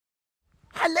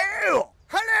Hello!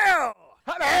 Hello!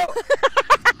 Hello!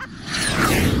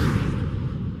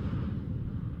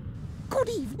 Good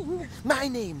evening. My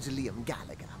name's Liam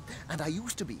Gallagher, and I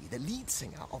used to be the lead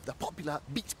singer of the popular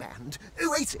beat band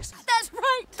Oasis. That's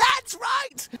right! That's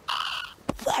right!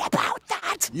 What about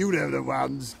that? You know the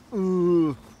ones.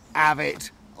 Have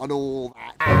it and all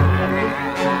that.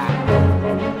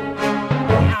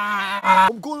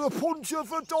 I'm gonna punch a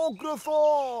photographer.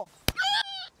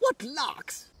 What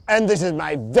larks? And this is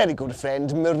my very good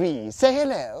friend Marie. Say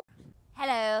hello.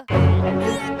 Hello.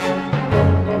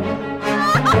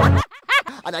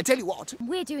 And I tell you what.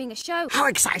 We're doing a show. How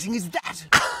exciting is that?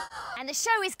 And the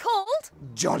show is called...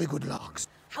 Jollygoodlarks.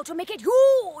 How to make it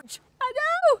huge. I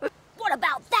know. What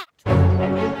about that?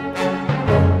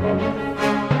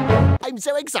 I'm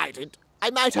so excited. I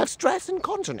might have stress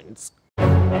incontinence.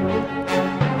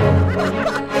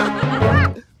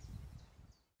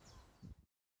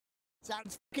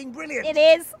 Sounds fucking brilliant. It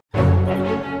is.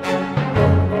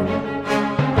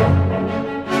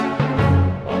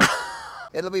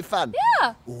 It'll be fun.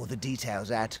 Yeah. All the details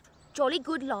at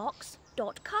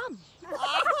Jollygoodlarks.com.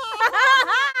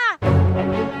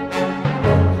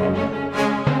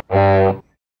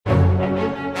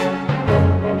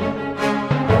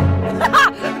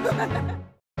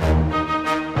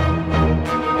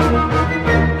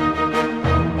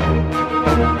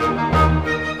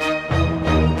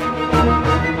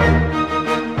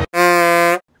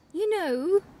 You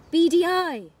know,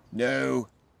 BDI. No.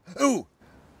 Oh,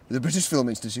 the British Film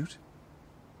Institute.